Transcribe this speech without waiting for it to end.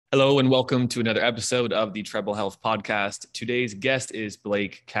Hello and welcome to another episode of the Treble Health podcast. Today's guest is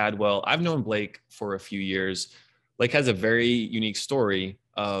Blake Cadwell. I've known Blake for a few years. Blake has a very unique story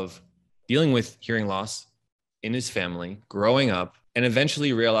of dealing with hearing loss in his family, growing up, and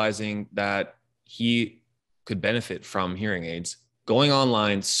eventually realizing that he could benefit from hearing aids, going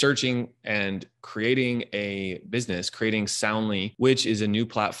online, searching and creating a business, creating Soundly, which is a new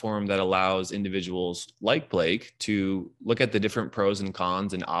platform that allows individuals like Blake to look at the different pros and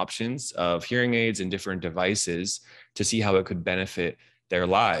cons and options of hearing aids and different devices to see how it could benefit their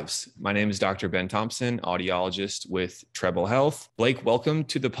lives. My name is Dr. Ben Thompson, audiologist with Treble Health. Blake, welcome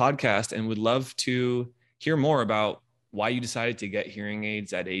to the podcast and would love to hear more about why you decided to get hearing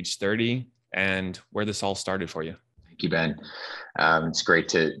aids at age 30 and where this all started for you. Thank you, Ben. It's great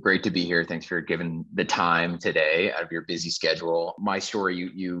to be here. Thanks for giving the time today out of your busy schedule. My story,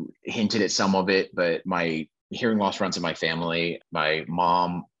 you hinted at some of it, but my hearing loss runs in my family. My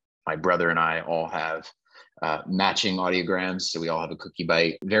mom, my brother, and I all have matching audiograms. So we all have a cookie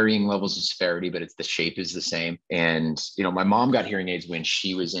bite, varying levels of severity, but the shape is the same. And, my mom got hearing aids when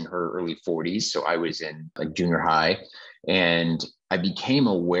she was in her early 40s. So I was in junior high, and I became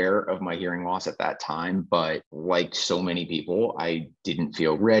aware of my hearing loss at that time, but like so many people, I didn't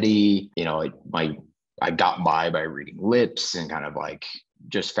feel ready. I got by reading lips and kind of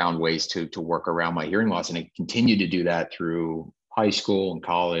just found ways to work around my hearing loss. And I continued to do that through high school and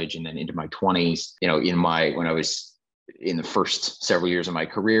college and then into my 20s. When I was in the first several years of my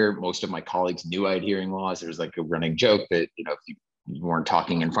career, most of my colleagues knew I had hearing loss. There was a running joke that, if you weren't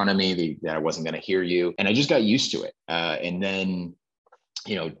talking in front of me, that I wasn't going to hear you. And I just got used to it. And then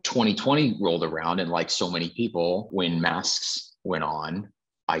 2020 rolled around, and like so many people, when masks went on,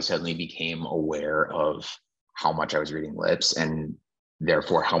 I suddenly became aware of how much I was reading lips and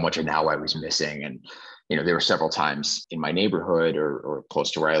therefore how much now I was missing. And, there were several times in my neighborhood or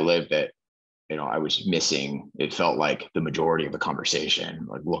close to where I lived that, I was missing, it felt like the majority of the conversation,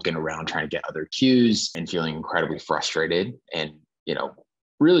 like looking around, trying to get other cues and feeling incredibly frustrated and,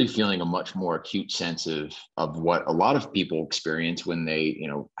 really feeling a much more acute sense of what a lot of people experience when they,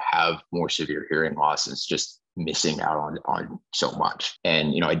 have more severe hearing loss. It's just missing out on so much.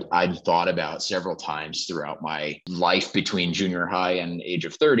 And, I'd thought about several times throughout my life between junior high and age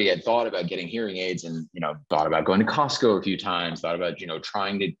of 30, I'd thought about getting hearing aids and, thought about going to Costco a few times, thought about,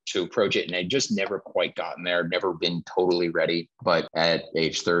 trying to approach it. And I just never quite gotten there, never been totally ready. But at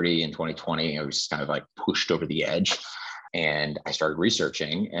age 30 in 2020, I was kind of pushed over the edge. And I started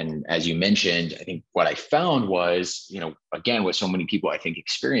researching. And as you mentioned, I think what I found was, again, what so many people I think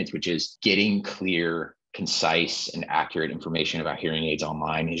experience, which is getting clear, concise, and accurate information about hearing aids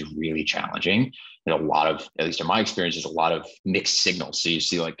online is really challenging. There's a lot of, at least in my experience, there's a lot of mixed signals. So you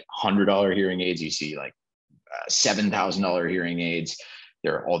see $100 hearing aids, you see $7,000 hearing aids.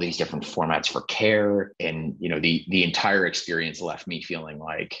 There are all these different formats for care. And, the entire experience left me feeling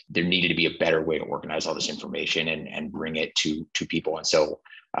like there needed to be a better way to organize all this information and bring it to people. And so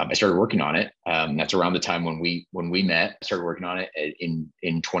I started working on it. That's around the time when we met. I started working on it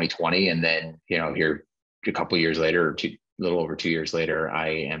in 2020. And then, here a couple of years later, a little over 2 years later, I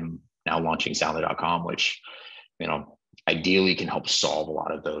am now launching Soundly.com, which, ideally can help solve a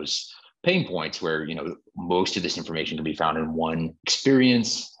lot of those pain points where, most of this information can be found in one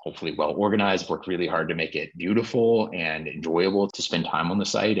experience, hopefully well organized, worked really hard to make it beautiful and enjoyable to spend time on the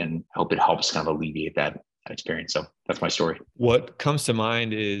site, and hope it helps kind of alleviate that experience. So that's my story. What comes to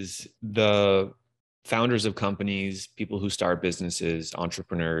mind is the founders of companies, people who start businesses,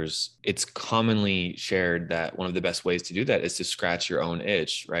 entrepreneurs. It's commonly shared that one of the best ways to do that is to scratch your own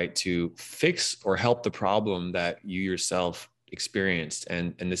itch, right? To fix or help the problem that you yourself experienced.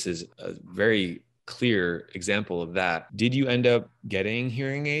 And this is a very clear example of that. Did you end up getting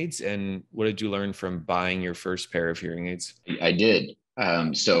hearing aids? And what did you learn from buying your first pair of hearing aids? I did.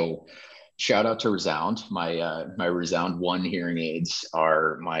 So shout out to Resound. My Resound One hearing aids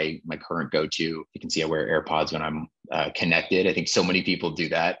are my current go-to. You can see I wear AirPods when I'm connected. I think so many people do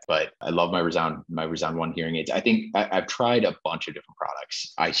that, but I love my Resound One hearing aids. I think I've tried a bunch of different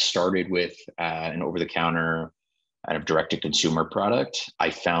products. I started with an over-the-counter kind of direct-to-consumer product.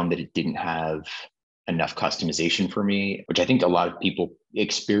 I found that it didn't have enough customization for me, which I think a lot of people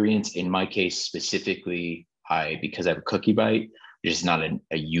experience. In my case specifically, because I have a cookie bite, which is not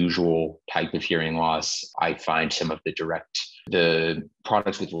a usual type of hearing loss. I find some of the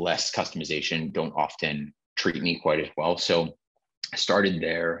products with less customization don't often treat me quite as well. So I started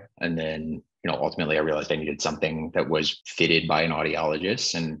there, and then ultimately I realized I needed something that was fitted by an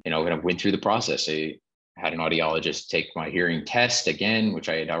audiologist, and kind of went through the process. I had an audiologist take my hearing test again, which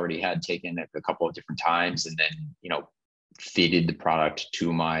I had already had taken a couple of different times, and then fitted the product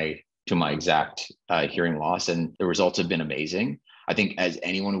to my exact hearing loss, and the results have been amazing. I think as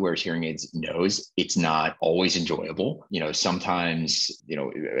anyone who wears hearing aids knows, it's not always enjoyable. Sometimes,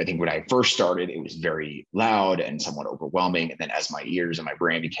 I think when I first started, it was very loud and somewhat overwhelming. And then as my ears and my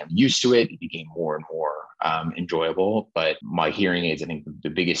brain became used to it, it became more and more enjoyable. But my hearing aids, I think the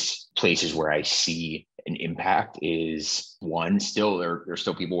biggest places where I see an impact is one, still there's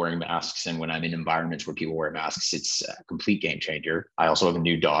still people wearing masks. And when I'm in environments where people wear masks, it's a complete game changer. I also have a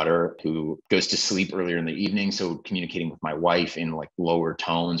new daughter who goes to sleep earlier in the evening. So communicating with my wife in like lower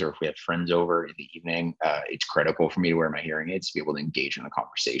tones, or if we have friends over in the evening, it's critical for me to wear my hearing aids to be able to engage in the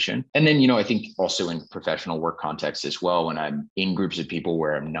conversation. And then, I think also in professional work context as well, when I'm in groups of people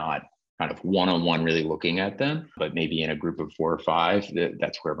where I'm not kind of one-on-one really looking at them, but maybe in a group of 4 or 5,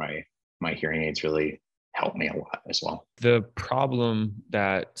 that's where my hearing aids really help me a lot as well. The problem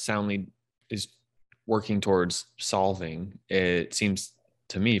that Soundly is working towards solving, it seems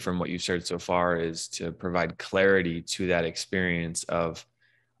to me from what you've shared so far, is to provide clarity to that experience of,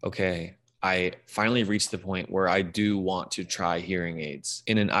 okay, I finally reached the point where I do want to try hearing aids.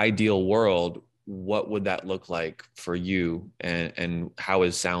 In an ideal world, what would that look like for you? And how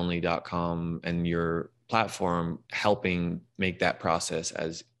is Soundly.com and your platform helping make that process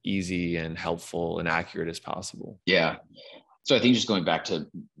as easy and helpful and accurate as possible? Yeah. So I think just going back to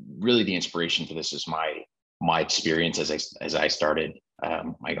really the inspiration for this is my experience as I started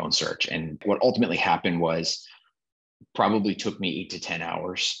my own search. And what ultimately happened was probably took me 8 to 10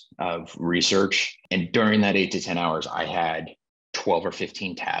 hours of research. And during that 8 to 10 hours, I had 12 or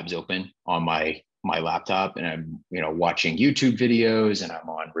 15 tabs open on my laptop, and I'm watching YouTube videos, and I'm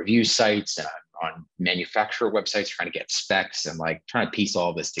on review sites, and I'm on manufacturer websites trying to get specs and like trying to piece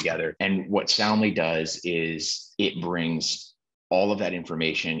all this together. And what Soundly does is it brings all of that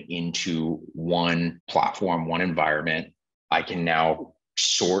information into one platform, one environment. I can now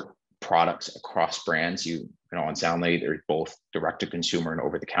sort products across brands. On Soundly, there's both direct to consumer and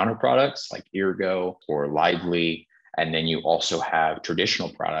over the counter products like Eargo or Lively. And then you also have traditional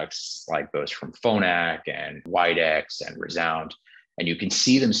products like those from Phonak and Widex and Resound. And you can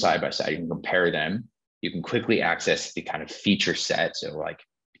see them side by side. You can compare them. You can quickly access the kind of feature set. So like,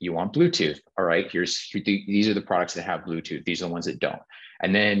 you want Bluetooth. All right, these are the products that have Bluetooth. These are the ones that don't.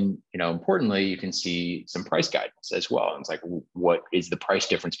 And then, importantly, you can see some price guidance as well. And it's like, what is the price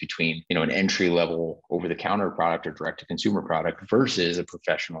difference between, an entry level over the counter product or direct to consumer product versus a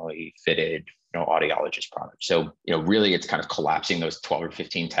professionally fitted, audiologist product. So, really it's kind of collapsing those 12 or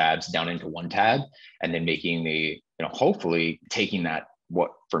 15 tabs down into one tab, and then making the, hopefully taking that,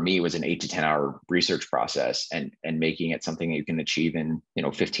 what for me was an 8 to 10 hour research process, and making it something that you can achieve in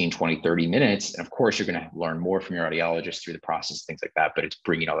 15, 20, 30 minutes. And of course you're going to learn more from your audiologist through the process, things like that, but it's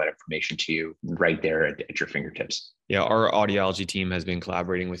bringing all that information to you right there at your fingertips. Yeah, our audiology team has been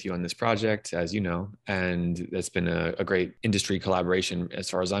collaborating with you on this project, as you know, and it's been a great industry collaboration as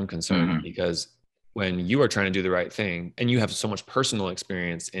far as I'm concerned, because when you are trying to do the right thing and you have so much personal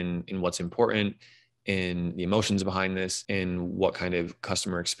experience in what's important, in the emotions behind this, in what kind of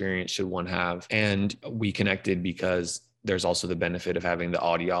customer experience should one have. And we connected because there's also the benefit of having the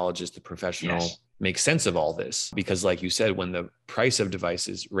audiologist, the professional, make sense of all this. Because like you said, when the price of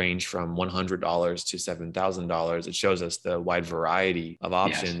devices range from $100 to $7,000, it shows us the wide variety of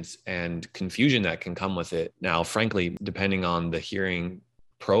options and confusion that can come with it. Now, frankly, depending on the hearing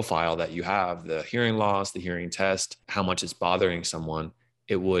profile that you have, the hearing loss, the hearing test, how much it's bothering someone,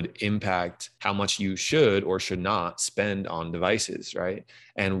 it would impact how much you should or should not spend on devices, right?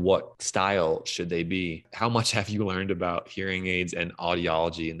 And what style should they be? How much have you learned about hearing aids and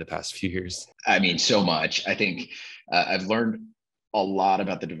audiology in the past few years? I mean, so much. I think I've learned a lot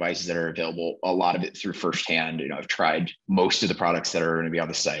about the devices that are available, a lot of it through firsthand. I've tried most of the products that are going to be on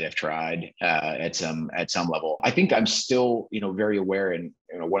the site. I've tried at some level. I think I'm still, very aware. And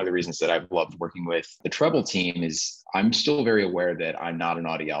one of the reasons that I've loved working with the Treble team is I'm still very aware that I'm not an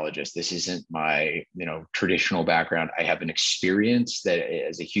audiologist. This isn't my, traditional background. I have an experience that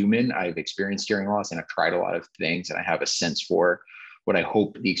as a human, I've experienced hearing loss, and I've tried a lot of things, and I have a sense for what I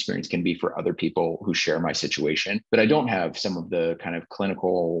hope the experience can be for other people who share my situation. But I don't have some of the kind of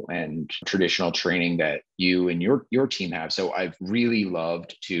clinical and traditional training that you and your team have. So I've really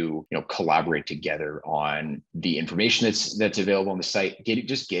loved to, collaborate together on the information that's available on the site,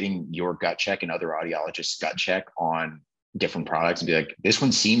 getting your gut check and other audiologists' gut check on different products, and be like, this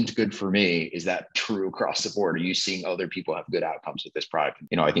one seemed good for me. Is that true across the board? Are you seeing other people have good outcomes with this product?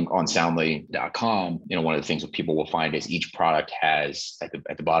 I think on Soundly.com, one of the things that people will find is each product has at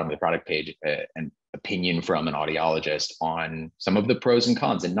the bottom of the product page and opinion from an audiologist on some of the pros and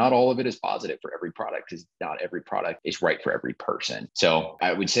cons. And not all of it is positive for every product, because not every product is right for every person. So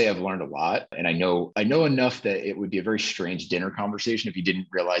I would say I've learned a lot. And I know enough that it would be a very strange dinner conversation if you didn't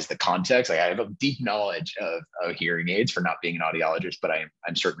realize the context. Like, I have a deep knowledge of hearing aids for not being an audiologist, but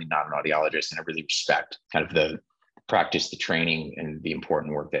I'm certainly not an audiologist. And I really respect kind of the practice, the training, and the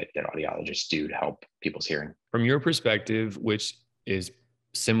important work that audiologists do to help people's hearing. From your perspective, which is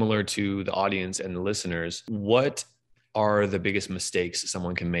similar to the audience and the listeners, what are the biggest mistakes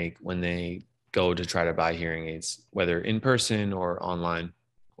someone can make when they go to try to buy hearing aids, whether in person or online?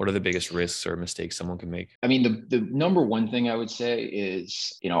 What are the biggest risks or mistakes someone can make? I mean, the number one thing I would say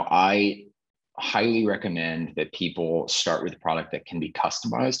is, I highly recommend that people start with a product that can be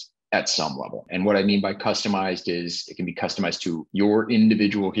customized at some level. And what I mean by customized is it can be customized to your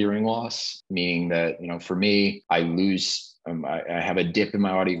individual hearing loss, meaning that, for me, I lose, I have a dip in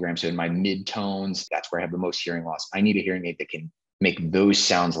my audiogram. So in my mid-tones, that's where I have the most hearing loss. I need a hearing aid that can make those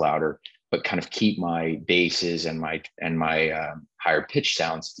sounds louder, but kind of keep my basses and my higher pitch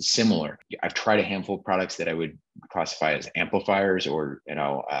sounds similar. I've tried a handful of products that I would classify as amplifiers, or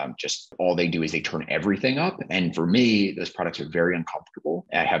just all they do is they turn everything up. And for me, those products are very uncomfortable.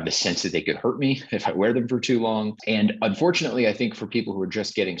 I have the sense that they could hurt me if I wear them for too long. And unfortunately, I think for people who are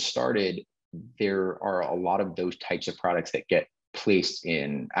just getting started, there are a lot of those types of products that get placed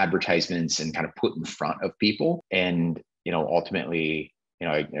in advertisements and kind of put in front of people. And ultimately,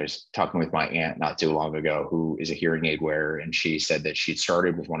 I was talking with my aunt not too long ago, who is a hearing aid wearer, and she said that she'd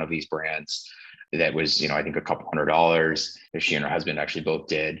started with one of these brands that was, I think a couple $100. She and her husband actually both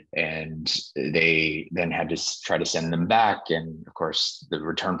did. And they then had to try to send them back. And of course, the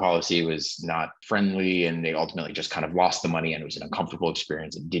return policy was not friendly, and they ultimately just kind of lost the money, and it was an uncomfortable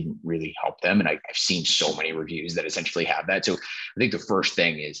experience and didn't really help them. And I've seen so many reviews that essentially have that. So I think the first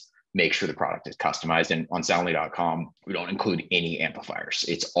thing is make sure the product is customized. And on soundly.com, we don't include any amplifiers.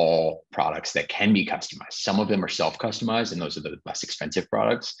 It's all products that can be customized. Some of them are self-customized, and those are the less expensive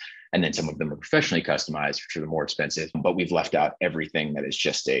products. And then some of them are professionally customized, which are the more expensive. But we've left out everything that is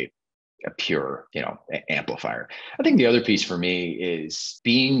just a pure, amplifier. I think the other piece for me is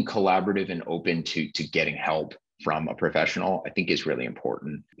being collaborative and open to getting help from a professional, I think is really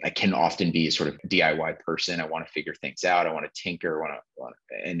important. I can often be a sort of DIY person. I want to figure things out. I want to tinker,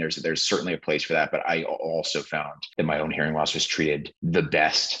 and there's certainly a place for that. But I also found that my own hearing loss was treated the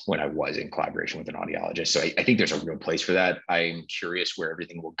best when I was in collaboration with an audiologist. So I think there's a real place for that. I'm curious where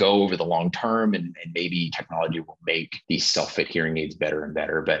everything will go over the long term, and maybe technology will make these self-fit hearing aids better and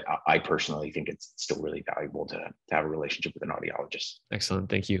better. But I personally think it's still really valuable to have a relationship with an audiologist. Excellent.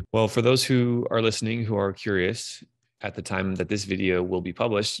 Thank you. Well, for those who are listening, who are curious, at the time that this video will be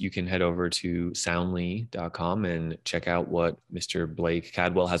published, you can head over to soundly.com and check out what Mr. Blake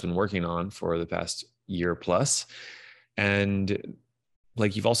Cadwell has been working on for the past year plus. And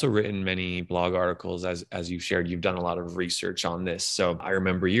like, you've also written many blog articles, as you've shared. You've done a lot of research on this. So I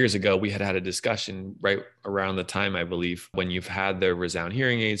remember years ago, we had a discussion right around the time, I believe, when you've had the Resound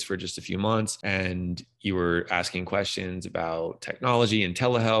hearing aids for just a few months, and you were asking questions about technology and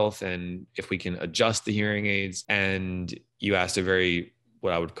telehealth, and if we can adjust the hearing aids. And you asked a very,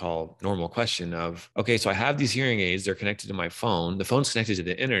 what I would call, normal question of, okay, so I have these hearing aids, they're connected to my phone. The phone's connected to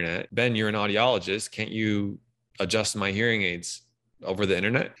the internet. Ben, you're an audiologist. Can't you adjust my hearing aids over the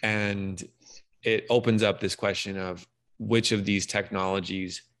internet? And it opens up this question of which of these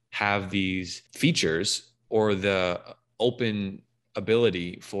technologies have these features, or the open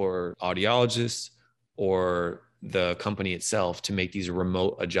ability for audiologists or the company itself to make these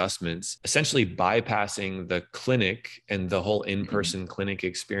remote adjustments, essentially bypassing the clinic and the whole in-person clinic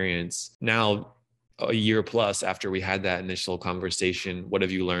experience. Now, a year plus after we had that initial conversation, what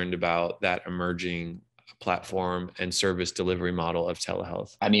have you learned about that emerging platform and service delivery model of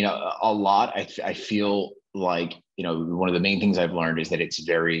telehealth? I mean, a lot. I feel like, one of the main things I've learned is that it's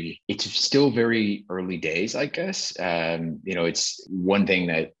still very early days, I guess. It's one thing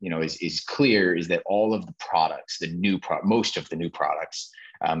that, is clear is that all of the products, most of the new products,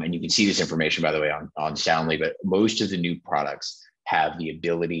 and you can see this information, by the way, on Soundly, but most of the new products have the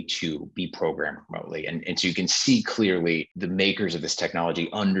ability to be programmed remotely. And so you can see clearly the makers of this technology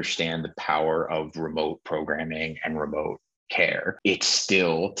understand the power of remote programming and remote care. It's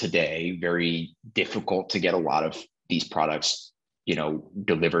still today very difficult to get a lot of these products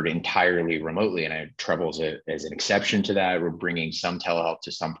delivered entirely remotely. And Treble as an exception to that. We're bringing some telehealth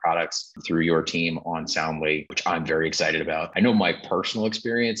to some products through your team on Soundly, which I'm very excited about. I know my personal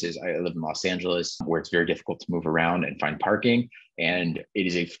experience is I live in Los Angeles, where it's very difficult to move around and find parking. And it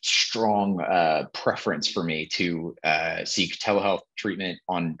is a strong preference for me to seek telehealth treatment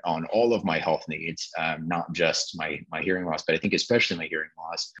on all of my health needs, not just my hearing loss, but I think especially my hearing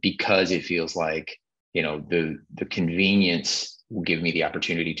loss, because it feels like, the convenience will give me the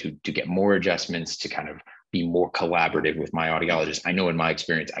opportunity to get more adjustments, to kind of be more collaborative with my audiologist. I know in my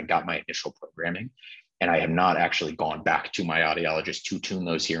experience, I got my initial programming and I have not actually gone back to my audiologist to tune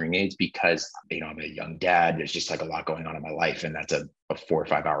those hearing aids because, I'm a young dad. There's just like a lot going on in my life. And that's a 4 or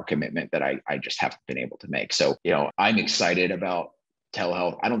 5 hour commitment that I just haven't been able to make. So, I'm excited about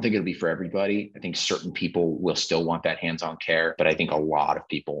telehealth. I don't think it'll be for everybody. I think certain people will still want that hands-on care, but I think a lot of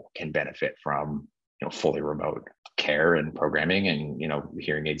people can benefit from, fully remote care and programming and,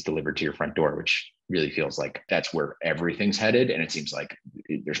 hearing aids delivered to your front door, which really feels like that's where everything's headed. And it seems like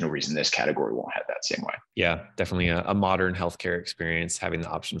there's no reason this category won't head that same way. Yeah, definitely a modern healthcare experience, having the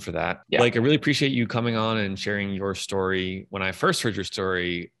option for that. Yeah. Blake, I really appreciate you coming on and sharing your story. When I first heard your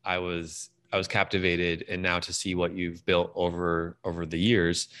story, I was captivated, and now to see what you've built over the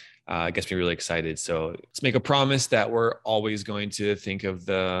years, gets me really excited. So let's make a promise that we're always going to think of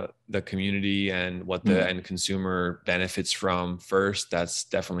the community and what the end consumer benefits from first. That's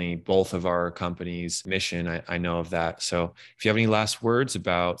definitely both of our companies' mission. I know of that. So if you have any last words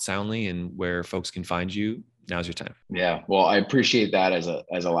about Soundly and where folks can find you, now's your time. Yeah, well, I appreciate that as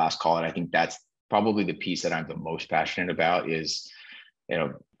a last call. And I think that's probably the piece that I'm the most passionate about is,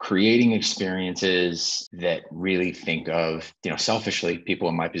 creating experiences that really think of, selfishly people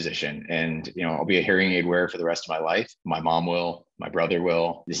in my position. And, I'll be a hearing aid wearer for the rest of my life. My mom will, my brother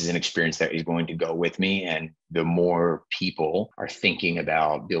will. This is an experience that is going to go with me. And the more people are thinking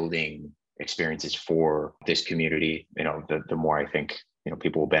about building experiences for this community, the more I think,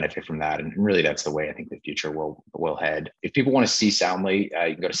 people will benefit from that. And really, that's the way I think the future will head. If people want to see Soundly,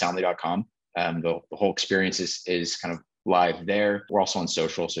 you can go to soundly.com. The whole experience is kind of live there. We're also on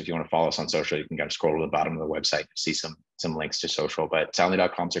social. So if you want to follow us on social, you can kind of scroll to the bottom of the website, see some links to social, but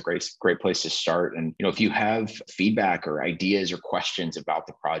soundly.com is a great place to start. And, if you have feedback or ideas or questions about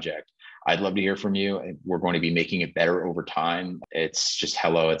the project, I'd love to hear from you. We're going to be making it better over time. It's just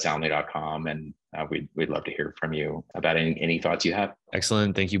hello@soundly.com. And we'd love to hear from you about any thoughts you have.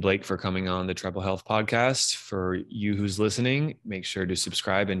 Excellent. Thank you, Blake, for coming on the Treble Health podcast. For you who's listening, make sure to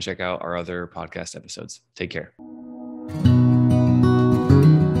subscribe and check out our other podcast episodes. Take care.